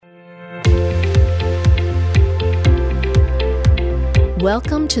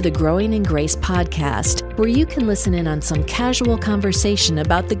Welcome to the Growing in Grace podcast, where you can listen in on some casual conversation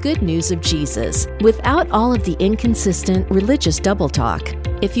about the good news of Jesus without all of the inconsistent religious double talk.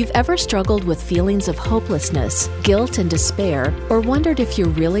 If you've ever struggled with feelings of hopelessness, guilt, and despair, or wondered if you're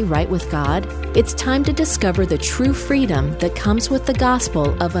really right with God, it's time to discover the true freedom that comes with the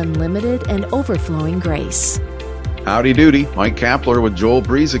gospel of unlimited and overflowing grace. Howdy doody, Mike Kapler with Joel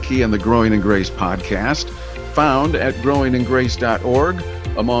Brieseke and the Growing in Grace podcast, found at growingingrace.org,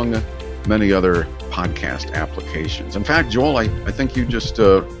 among many other podcast applications. In fact, Joel, I think you just,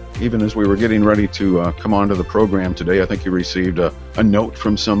 even as we were getting ready to come onto the program today, I think you received a note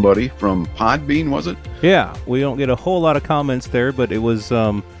from somebody from Podbean, was it? Yeah, we don't get a whole lot of comments there, but it was,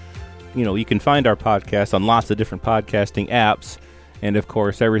 you can find our podcast on lots of different podcasting apps, and of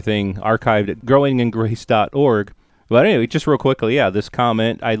course, everything archived at growingingrace.org. But anyway, just real quickly, this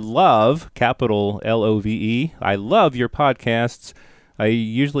comment, I love, capital L-O-V-E, I love your podcasts. I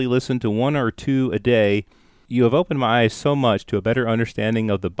usually listen to one or two a day. You have opened my eyes so much to a better understanding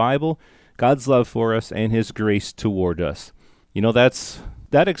of the Bible, God's love for us, and His grace toward us.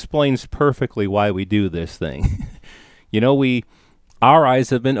 That explains perfectly why we do this thing. Our eyes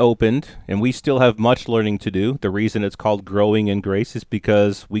have been opened, and we still have much learning to do. The reason it's called Growing in Grace is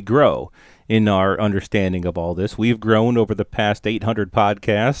because we grow in our understanding of all this. We've grown over the past 800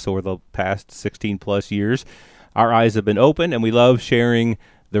 podcasts, or the past 16-plus years. Our eyes have been opened, and we love sharing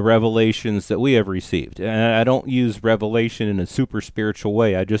the revelations that we have received. And I don't use revelation in a super spiritual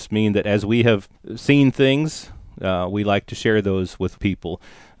way. I just mean that as we have seen things, we like to share those with people.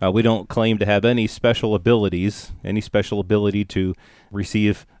 We don't claim to have any special abilities, any special ability to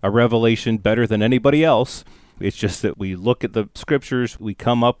receive a revelation better than anybody else. It's just that we look at the scriptures, we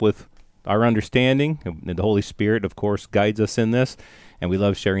come up with our understanding, and the Holy Spirit, of course, guides us in this, and we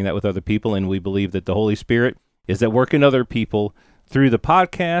love sharing that with other people, and we believe that the Holy Spirit is at work in other people through the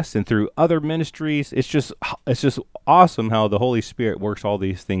podcast and through other ministries. It's just awesome how the Holy Spirit works all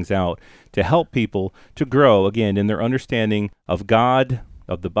these things out to help people to grow, again, in their understanding of God,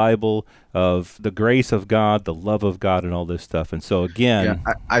 of the Bible, of the grace of God, the love of God, and all this stuff. And so, again,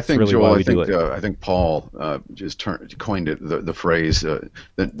 I think, really Joel, I think Paul coined it, the phrase, the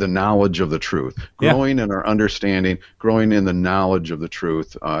knowledge of the truth. Growing in our understanding, growing in the knowledge of the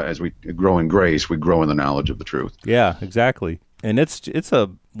truth. As we grow in grace, we grow in the knowledge of the truth. Yeah, exactly. And it's a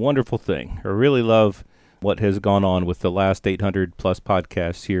wonderful thing. I really love what has gone on with the last 800-plus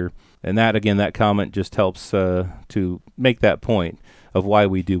podcasts here. And that comment just helps to make that point of why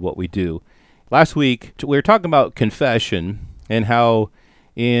we do what we do. Last week, we were talking about confession and how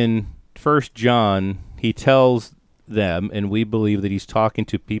in 1 John, he tells them, and we believe that he's talking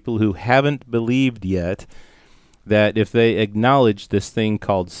to people who haven't believed yet, that if they acknowledge this thing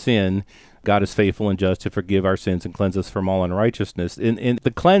called sin, God is faithful and just to forgive our sins and cleanse us from all unrighteousness. And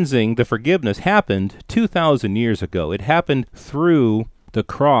the cleansing, the forgiveness happened 2,000 years ago. It happened through the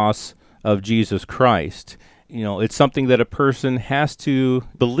cross of Jesus Christ. It's something that a person has to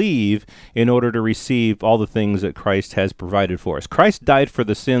believe in order to receive all the things that Christ has provided for us. Christ died for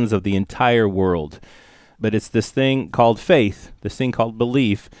the sins of the entire world. But it's this thing called faith, this thing called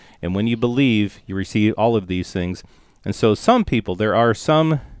belief. And when you believe, you receive all of these things. And so there are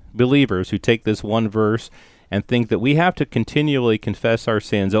some believers who take this one verse and think that we have to continually confess our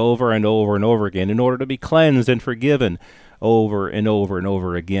sins over and over and over again in order to be cleansed and forgiven over and over and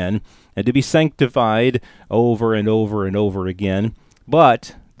over again, and to be sanctified over and over and over again.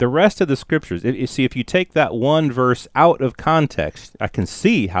 But the rest of the scriptures, if you take that one verse out of context, I can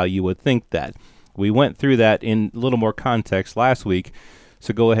see how you would think that. We went through that in a little more context last week,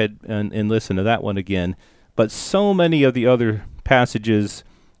 so go ahead and listen to that one again. But so many of the other passages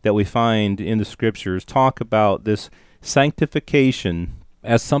that we find in the scriptures talk about this sanctification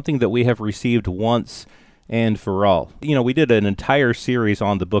as something that we have received once and for all. We did an entire series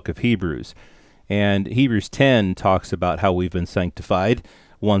on the book of Hebrews, and Hebrews 10 talks about how we've been sanctified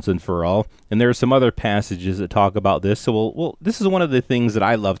once and for all, and there are some other passages that talk about this. So this is one of the things that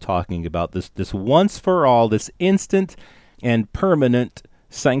I love talking about, this once for all, this instant and permanent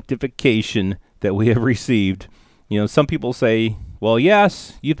sanctification that we have received. Some people say, well,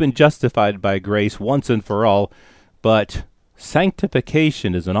 yes, you've been justified by grace once and for all, but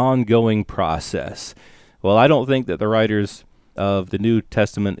sanctification is an ongoing process. Well, I don't think that the writers of the New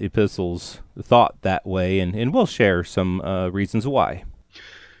Testament epistles thought that way, and we'll share some reasons why.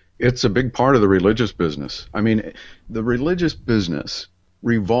 It's a big part of the religious business. I mean, the religious business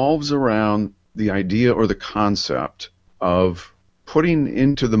revolves around the idea or the concept of putting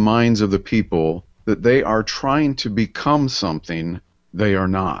into the minds of the people that they are trying to become something they are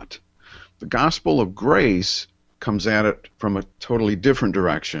not. The gospel of grace comes at it from a totally different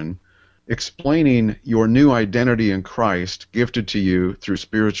direction, explaining your new identity in Christ gifted to you through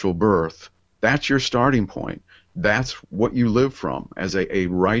spiritual birth. That's your starting point. That's what you live from as a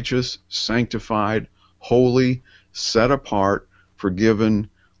righteous, sanctified, holy, set apart, forgiven,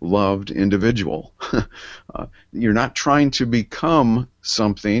 loved individual. You're not trying to become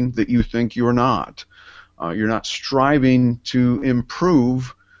something that you think you're not. You're not striving to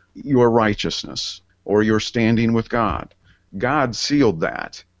improve your righteousness or your standing with God. God sealed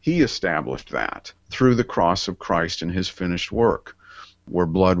that. He established that through the cross of Christ and his finished work, where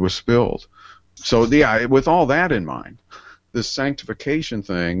blood was spilled. So, yeah, with all that in mind, this sanctification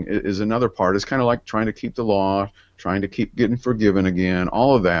thing is another part. It's kind of like trying to keep the law, trying to keep getting forgiven again,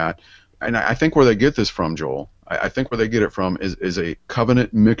 all of that. And I think where they get this from, Joel, I think where they get it from is a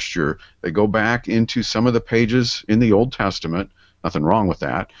covenant mixture. They go back into some of the pages in the Old Testament, nothing wrong with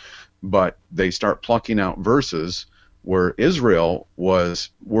that, but they start plucking out verses where Israel was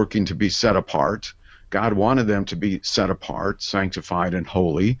working to be set apart. God wanted them to be set apart, sanctified, and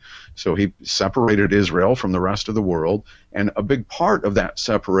holy, so he separated Israel from the rest of the world, and a big part of that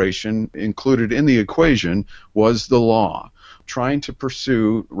separation included in the equation was the law, trying to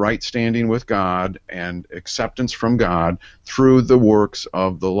pursue right standing with God and acceptance from God through the works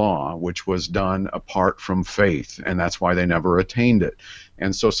of the law, which was done apart from faith, and that's why they never attained it.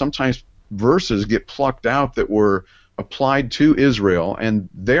 And so sometimes verses get plucked out that were applied to Israel and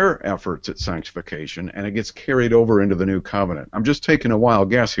their efforts at sanctification, and it gets carried over into the New Covenant. I'm just taking a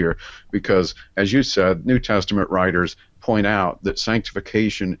wild guess here because, as you said, New Testament writers point out that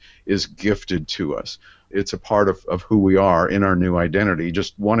sanctification is gifted to us. It's a part of who we are in our new identity.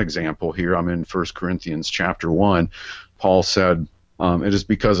 Just one example here, I'm in 1 Corinthians chapter 1. Paul said, it is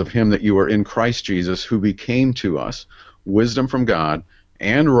because of him that you are in Christ Jesus, who became to us wisdom from God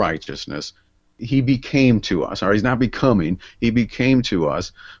and righteousness. He became to us, or he's not becoming, he became to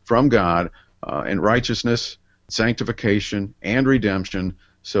us from God in righteousness, sanctification, and redemption,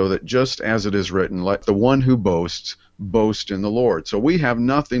 so that just as it is written, let the one who boasts boast in the Lord. So we have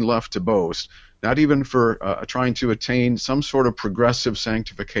nothing left to boast, not even for trying to attain some sort of progressive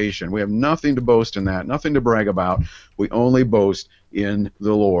sanctification. We have nothing to boast in that, nothing to brag about. We only boast in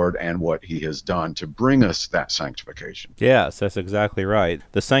the Lord and what he has done to bring us that sanctification. Yes, that's exactly right.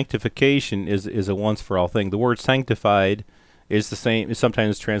 The sanctification is a once-for-all thing. The word sanctified is the same, is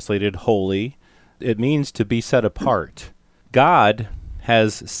sometimes translated holy. It means to be set apart. God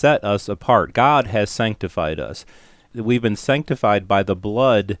has set us apart. God has sanctified us. We've been sanctified by the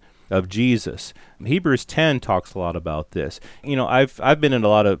blood of Jesus. Hebrews 10 talks a lot about this. You know, I've been in a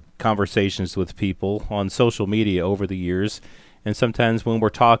lot of conversations with people on social media over the years, and sometimes when we're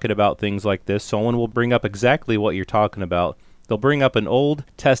talking about things like this, someone will bring up exactly what you're talking about. They'll bring up an Old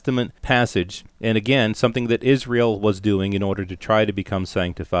Testament passage, and again, something that Israel was doing in order to try to become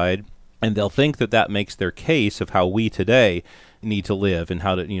sanctified, and they'll think that that makes their case of how we today need to live and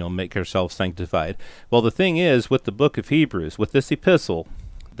how to, make ourselves sanctified. Well, the thing is, with the book of Hebrews, with this epistle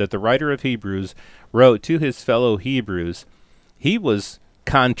that the writer of Hebrews wrote to his fellow Hebrews, he was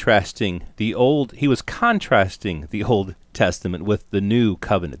contrasting the Old Testament with the New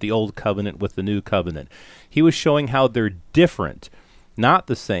Covenant, the Old Covenant with the New Covenant. He was showing how they're different, not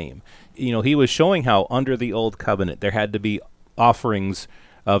the same. He was showing how under the Old Covenant there had to be offerings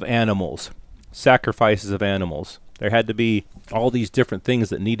of animals, sacrifices of animals. There had to be all these different things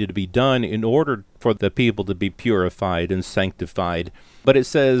that needed to be done in order for the people to be purified and sanctified. But it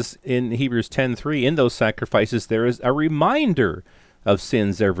says in Hebrews 10:3, in those sacrifices there is a reminder of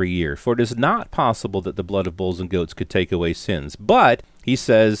sins every year. For it is not possible that the blood of bulls and goats could take away sins. But he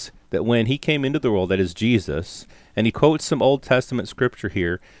says that when he came into the world, that is Jesus, and he quotes some Old Testament scripture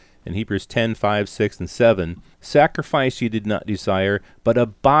here in Hebrews 10:5, 6, and 7, sacrifice you did not desire, but a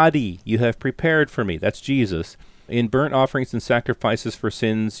body you have prepared for me. That's Jesus. In burnt offerings and sacrifices for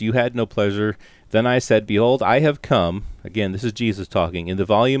sins you had no pleasure. Then I said, behold, I have come. Again, this is Jesus talking. In the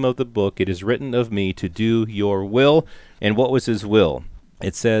volume of the book it is written of me to do your will. And what was his will?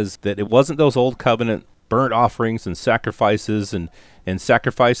 It says that it wasn't those old covenant burnt offerings and sacrifices and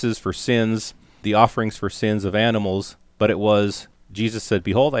sacrifices for sins, the offerings for sins of animals, but it was, Jesus said,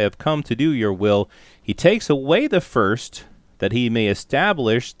 behold, I have come to do your will. He takes away the first, that he may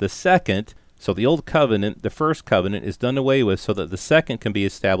establish the second. So the old covenant, the first covenant, is done away with so that the second can be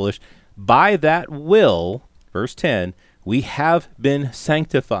established. By that will, verse 10, we have been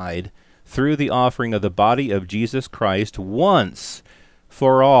sanctified through the offering of the body of Jesus Christ once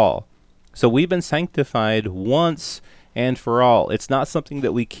for all. So we've been sanctified once and for all. It's not something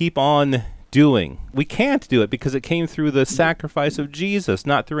that we keep on doing. We can't do it because it came through the sacrifice of Jesus,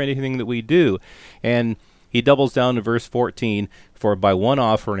 not through anything that we do. And he doubles down to verse 14, for by one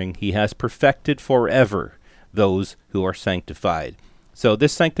offering he has perfected forever those who are sanctified. So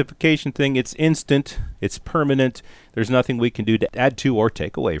this sanctification thing, it's instant, it's permanent. There's nothing we can do to add to or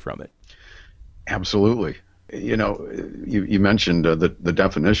take away from it. Absolutely. You mentioned the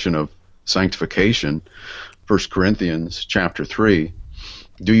definition of sanctification, 1 Corinthians chapter 3.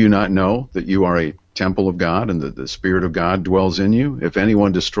 Do you not know that you are a temple of God and that the Spirit of God dwells in you? If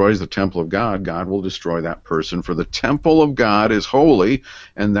anyone destroys the temple of God, God will destroy that person, for the temple of God is holy,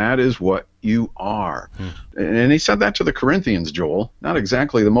 and that is what you are. And he said that to the Corinthians, Joel, not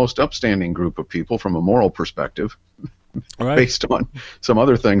exactly the most upstanding group of people from a moral perspective, right, based on some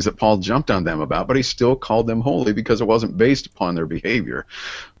other things that Paul jumped on them about, but he still called them holy because it wasn't based upon their behavior.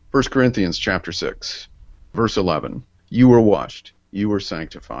 1 Corinthians chapter 6, verse 11, you were washed, you were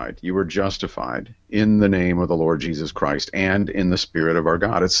sanctified, you were justified in the name of the Lord Jesus Christ and in the Spirit of our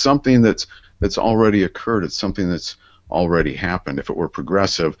God. It's something that's already occurred. It's something that's already happened. If it were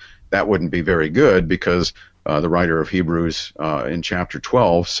progressive, that wouldn't be very good, because the writer of Hebrews in chapter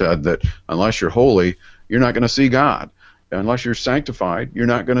 12 said that unless you're holy, you're not going to see God. Unless you're sanctified, you're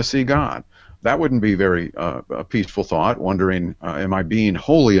not going to see God. That wouldn't be very a peaceful thought, wondering, am I being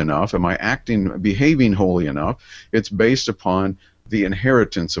holy enough? Am I behaving holy enough? It's based upon the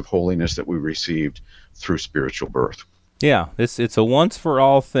inheritance of holiness that we received through spiritual birth. Yeah, it's a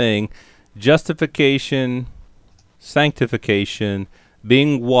once-for-all thing. Justification, sanctification,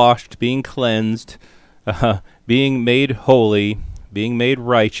 being washed, being cleansed, being made holy, being made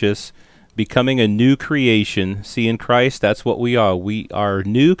righteous, becoming a new creation. See, in Christ, that's what we are. We are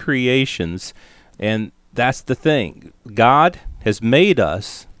new creations, and that's the thing. God has made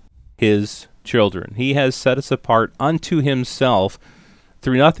us his children. He has set us apart unto himself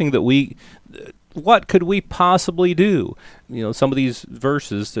through nothing that what could we possibly do? Some of these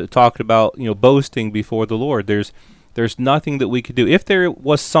verses that talked about, boasting before the Lord. There's nothing that we could do. If there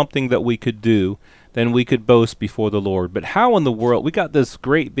was something that we could do, then we could boast before the Lord. But how in the world? We got this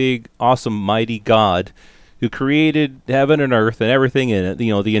great, big, awesome, mighty God who created heaven and earth and everything in it,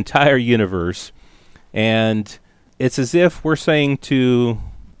 the entire universe. And it's as if we're saying to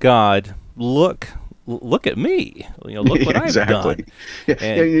God, look at me. Look what exactly. I've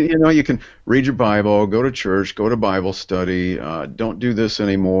done. Yeah. You can read your Bible, go to church, go to Bible study, don't do this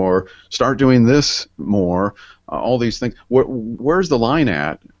anymore, start doing this more, all these things. Where's the line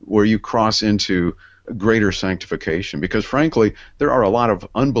at where you cross into greater sanctification? Because frankly, there are a lot of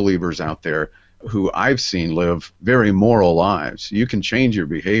unbelievers out there who I've seen live very moral lives. You can change your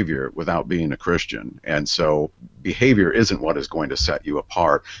behavior without being a Christian, and so behavior isn't what is going to set you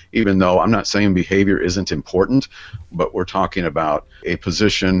apart, even though I'm not saying behavior isn't important, but we're talking about a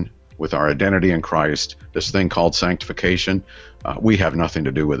position with our identity in Christ, this thing called sanctification. We have nothing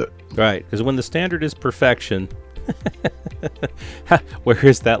to do with it. Right, because when the standard is perfection, where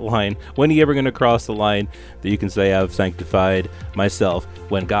is that line? When are you ever going to cross the line that you can say, I've sanctified myself,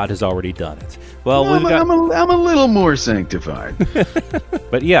 when God has already done it? Well, I'm a little more sanctified.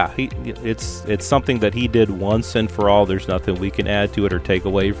 But yeah, it's something that he did once and for all. There's nothing we can add to it or take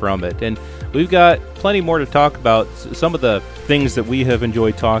away from it. And we've got plenty more to talk about. Some of the things that we have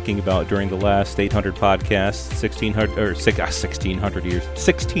enjoyed talking about during the last 800 podcasts,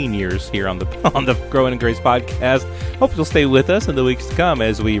 16 years here on the Growing in Grace podcast. Hope you'll stay with us in the weeks to come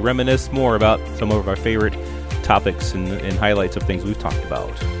as we reminisce more about some of our favorite topics and highlights of things we've talked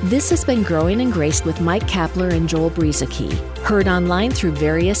about. This has been Growing in Grace with Mike Kapler and Joel Brieseke, heard online through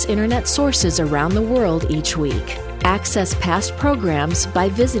various internet sources around the world each week. Access past programs by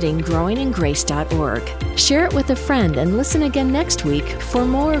visiting growingingrace.org. Share it with a friend and listen again next week for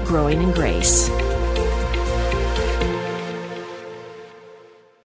more Growing in Grace.